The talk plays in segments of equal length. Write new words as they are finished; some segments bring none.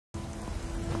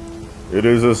It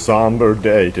is a somber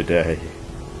day today.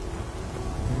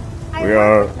 I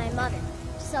work with my mother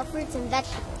to sell fruits and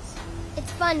vegetables.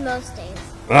 It's fun most days.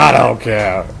 I don't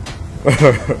care.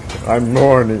 I'm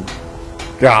mourning.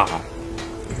 God.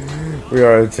 We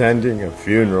are attending a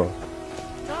funeral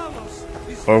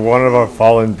for one of our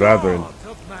fallen brethren.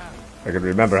 I can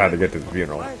remember how to get to the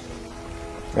funeral.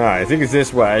 I think it's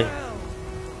this way.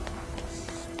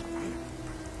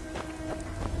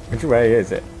 Which way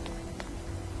is it?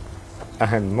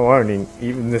 I'm mourning.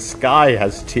 Even the sky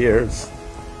has tears.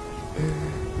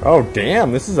 Oh,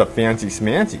 damn. This is a fancy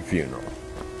smancy funeral.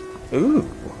 Ooh.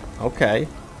 Okay.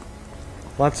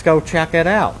 Let's go check it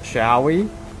out, shall we?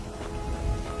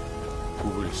 Who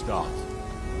will start?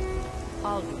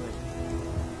 I'll do it.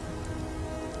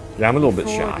 Yeah, I'm a little bit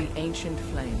Before shy. the ancient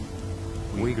flame.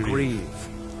 We grieve.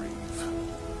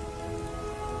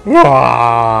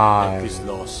 Why? At this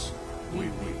loss, we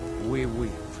weep. We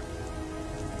weep.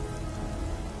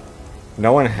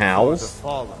 No one For the howls?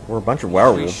 fallen, We're a bunch of we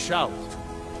werewolves. shout.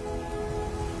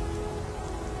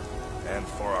 And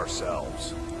for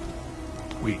ourselves.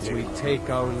 We take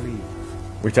our leave.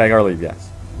 We take our leave, yes.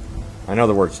 I know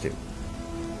the words too.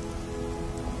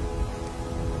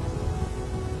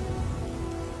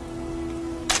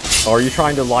 Oh, are you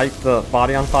trying to light the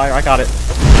body on fire? I got it.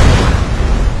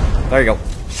 There you go.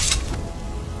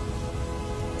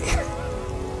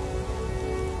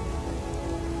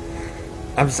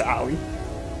 I'm sorry.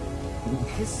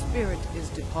 His spirit is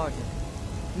departed.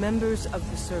 Members of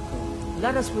the Circle,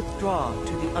 let us withdraw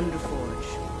to the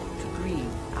Underforge to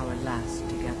grieve our last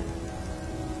together.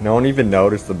 No one even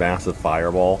noticed the massive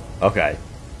fireball. Okay.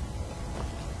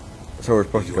 So we're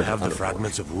supposed Do to you go to have the Underforge.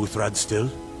 fragments of Wuthrad still?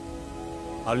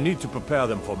 I'll need to prepare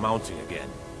them for mounting again.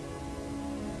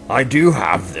 I do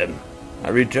have them. I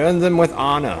return them with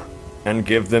honor and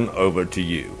give them over to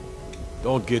you.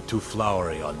 Don't get too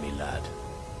flowery on me, lad.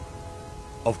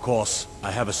 Of course, I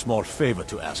have a small favor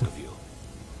to ask of you.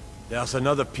 There's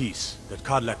another piece that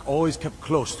Kodlak always kept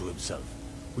close to himself.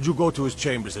 Would you go to his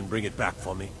chambers and bring it back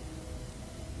for me?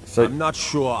 So I'm not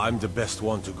sure I'm the best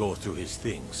one to go through his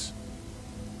things.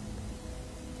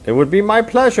 it would be my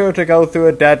pleasure to go through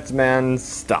a dead man's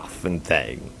stuff and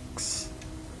things.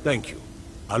 Thank you.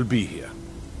 I'll be here.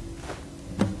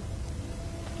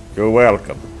 You're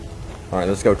welcome. Alright,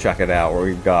 let's go check it out where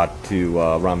we've got to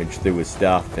rummage through his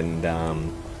stuff and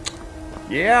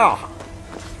yeah.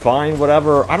 Find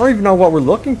whatever. I don't even know what we're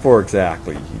looking for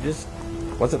exactly. He just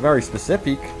wasn't very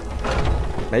specific.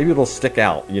 Maybe it'll stick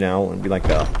out, you know, and be like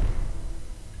a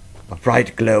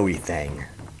bright glowy thing.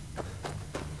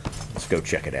 Let's go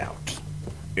check it out.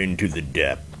 Into the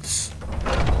depths.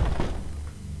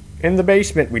 In the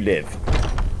basement we live.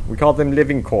 We call them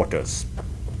living quarters.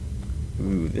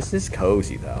 Ooh, this is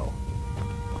cozy though.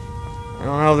 I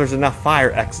don't know if there's enough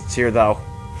fire exits here though.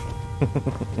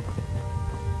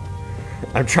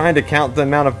 I'm trying to count the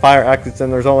amount of fire exits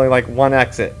and there's only like one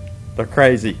exit. They're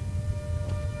crazy.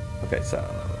 Okay, so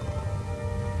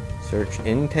search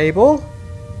in table.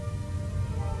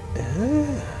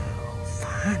 Oh,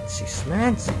 fancy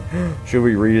smancy. Should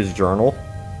we read his journal?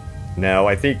 No,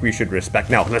 I think we should respect.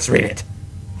 No, let's read it.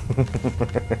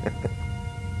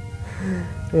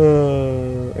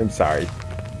 I'm sorry.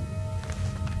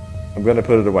 I'm gonna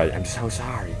put it away. I'm so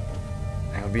sorry.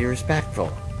 I will be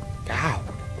respectful. God.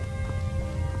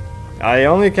 I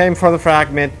only came for the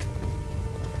fragment.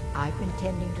 I've been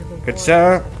tending to the Good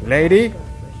sir, lady.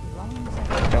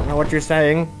 I Don't know what you're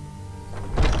saying.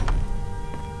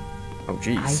 Oh,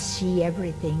 jeez. see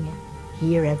everything,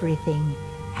 hear everything,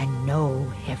 and know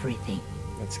everything.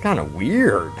 That's kind of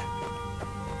weird.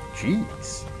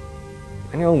 Jeez.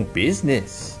 My own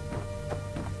business.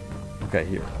 Okay,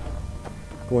 here.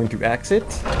 Going to exit.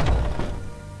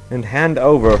 And hand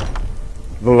over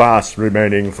the last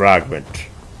remaining fragment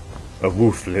of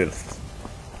Wuthlith.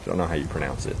 Don't know how you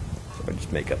pronounce it, so I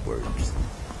just make up words.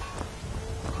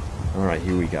 Alright,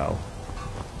 here we go.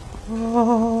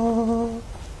 Oh,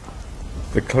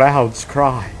 the clouds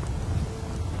cry.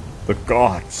 The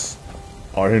gods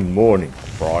are in mourning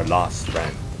for our lost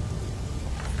friend.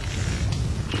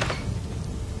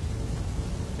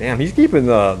 Damn, he's keeping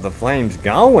the flames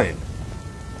going.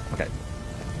 Okay.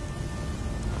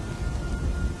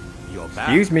 You're back.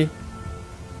 Excuse me.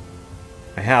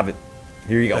 I have it.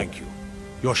 Here you go. Thank you.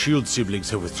 Your shield siblings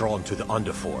have withdrawn to the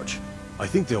Underforge. I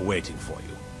think they're waiting for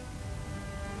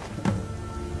you.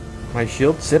 My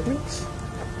shield siblings?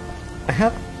 I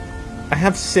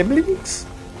have siblings?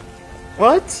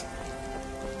 What?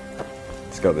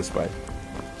 Let's go this way.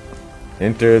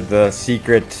 Enter the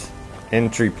secret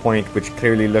entry point, which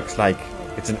clearly looks like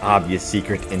it's an obvious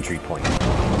secret entry point.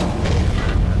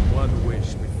 One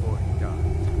wish before he died.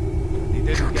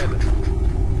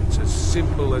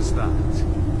 was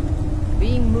that?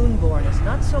 Being Moonborn is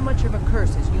not so much of a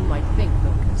curse as you might think,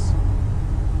 Lucas.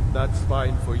 That's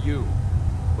fine for you.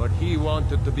 But he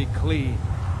wanted to be clean.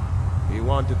 He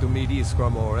wanted to meet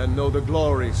Ysgramor and know the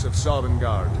glories of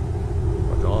Sovngarde.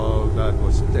 But all that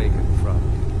was taken from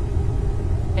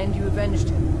him. And you avenged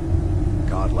him.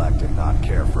 Godlack did not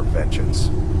care for vengeance.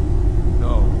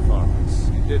 No, Vargas,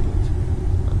 he didn't.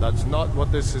 And that's not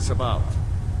what this is about.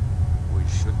 We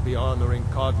should be honoring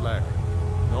Godlack,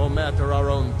 no matter our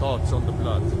own thoughts on the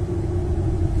blood.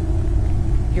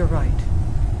 You're right.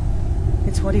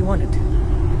 It's what he wanted.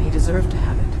 He deserved to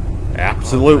have it.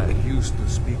 Absolutely. Godlack used to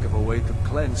speak of a way to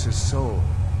cleanse his soul,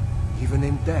 even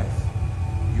in death.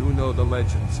 You know the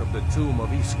legends of the tomb of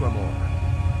Ysgramor.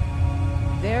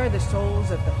 There, the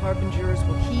souls of the Harbingers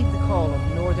will heed the call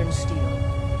of Northern Steel.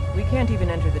 We can't even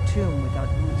enter the tomb without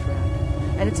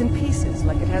Uthrad, and it's in pieces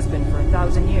like it has been for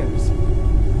 1,000 years.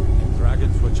 The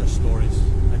dragons were just stories,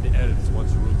 and the elves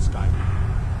once ruled Skyrim.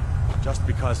 Just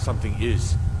because something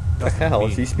is, doesn't hell,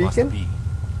 mean is he it must speaking? be.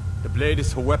 The blade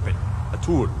is a weapon, a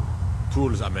tool.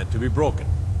 Tools are meant to be broken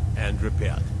and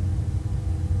repaired.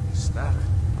 Is that...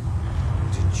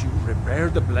 Did you repair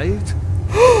the blade?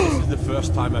 This is the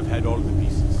first time I've had all the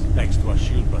pieces, thanks to our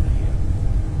shield brother here.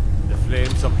 The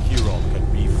flames of Hero can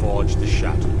reforge the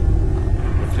shadow.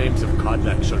 The flames of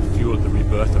Kodlak shall fuel the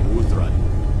rebirth of Uthrad,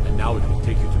 and now it will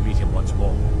take you to meet him once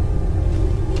more.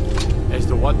 As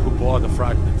the one who bore the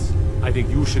fragments, I think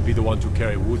you should be the one to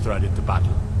carry Uthrad into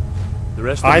battle. The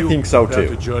rest of I you think so prepare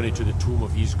too. to journey to the tomb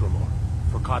of Ysgramor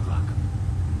for Kodlak.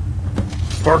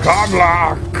 For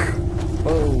Godlock!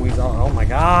 Oh, he's on. Oh my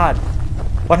god.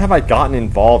 What have I gotten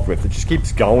involved with? It just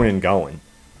keeps going and going.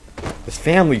 This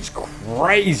family's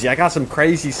crazy. I got some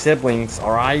crazy siblings,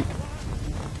 alright?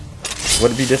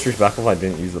 Would it be disrespectful if I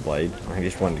didn't use the blade? I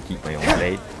just wanted to keep my own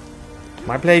blade.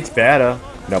 My blade's better.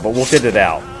 No, but we'll get it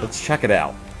out. Let's check it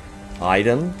out.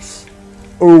 Items.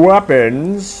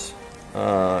 Weapons.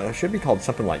 It should be called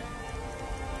something like...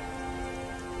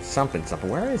 Something.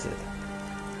 Where is it?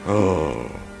 Oh.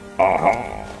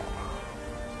 Aha.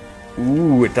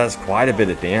 Ooh, it does quite a bit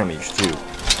of damage, too.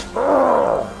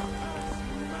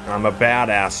 I'm a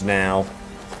badass now.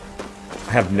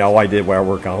 I have no idea where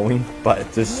we're going,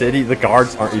 but the city, the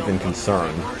guards aren't even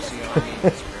concerned.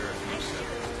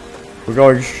 We're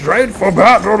going straight for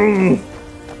battle!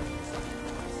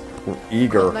 We're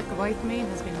eager. Like White Mane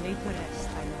has been laid to rest,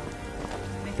 I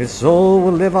know. His soul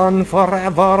will live on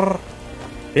forever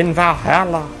in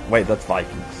Valhalla. Wait, that's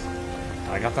Vikings.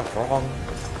 I got that wrong.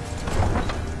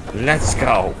 Let's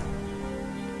go.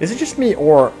 Is it just me,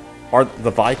 or are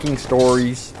the Viking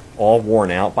stories all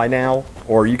worn out by now?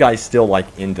 Or are you guys still, like,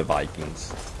 into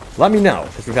Vikings? Let me know,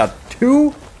 because we've had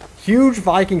 2 huge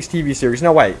Vikings TV series.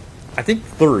 No, wait. I think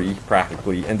 3,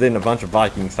 practically, and then a bunch of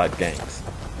Vikings-type games.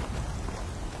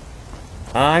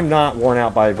 I'm not worn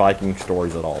out by Viking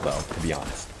stories at all, though, to be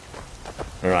honest.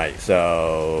 Alright,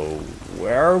 so...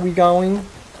 where are we going?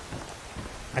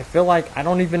 I feel like I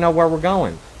don't even know where we're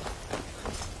going.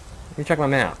 Let me check my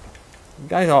map. You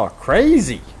guys are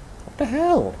crazy. What the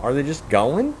hell? Are they just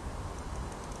going?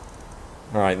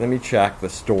 Alright, let me check the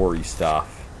story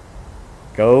stuff.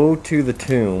 Go to the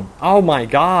tomb. Oh my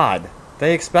god!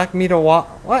 They expect me to walk.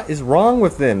 What is wrong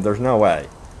with them? There's no way.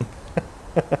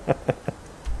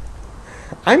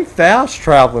 I'm fast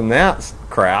traveling that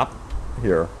crap.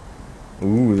 Here.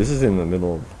 Ooh, this is in the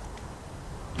middle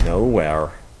of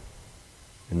nowhere.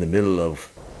 In the middle of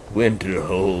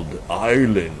Winterhold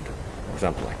Island. Or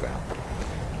something like that.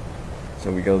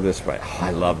 So we go this way. Oh,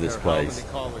 I love this place.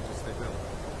 How many colleges they build,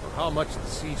 or how much the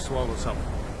sea swallows up.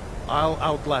 I'll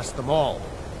outlast them all.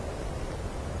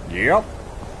 Yep.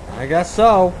 I guess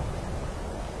so.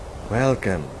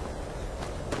 Welcome.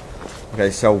 Okay,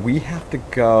 so we have to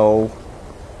go...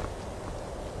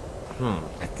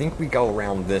 I think we go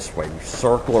around this way. We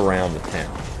circle around the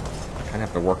town. Kind of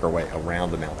have to work our way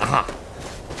around the mountain. Aha!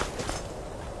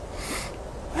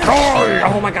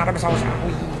 Oh my god, I'm so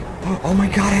sorry. Oh my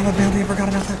god, I have a bounty. I forgot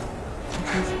about that.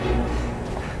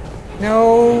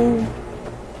 No.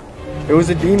 It was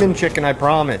a demon chicken, I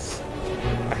promise.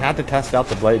 I had to test out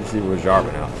the blade to see if it was sharp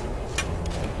enough.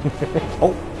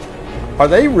 Oh. Are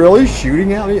they really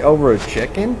shooting at me over a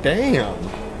chicken? Damn.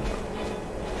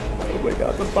 Oh my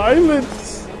god, the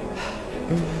violence.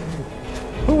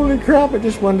 Holy crap, I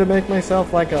just wanted to make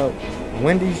myself like a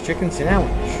Wendy's chicken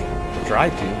sandwich. Try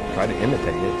to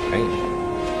imitate it. Bam.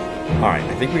 Alright,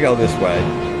 I think we go this way.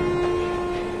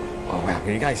 Oh wow,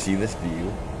 can you guys see this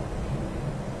view?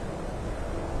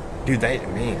 Dude,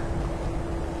 man.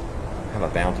 I have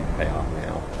a bounty to pay off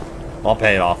now. I'll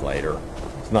pay it off later.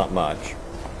 It's not much.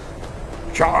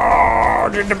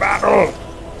 Charge into battle!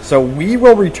 So we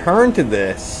will return to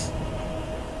this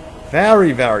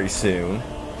very, very soon.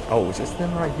 Oh, is this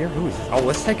them right here? Who is this? Oh,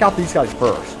 let's take out these guys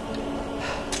first.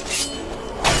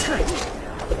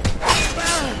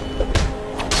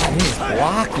 Oh, he's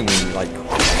blocking me like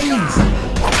crazy.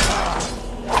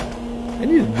 I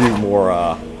need to do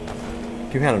more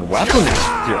two-handed weapons.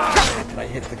 Did I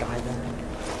hit the guy there?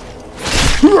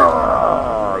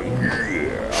 Yeah.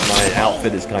 My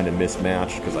outfit is kind of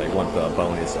mismatched because I want the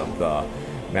bonus of the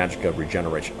Magicka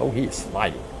regeneration. Oh, he is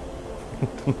sliding.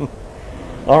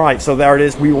 Alright, so there it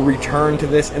is. We will return to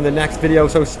this in the next video,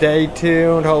 so stay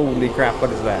tuned. Holy crap, what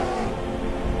is that?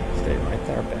 Stay right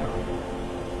there, bear.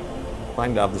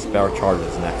 Find out if this bear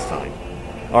charges next time.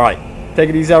 Alright, take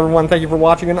it easy, everyone. Thank you for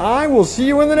watching, and I will see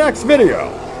you in the next video.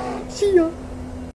 See ya.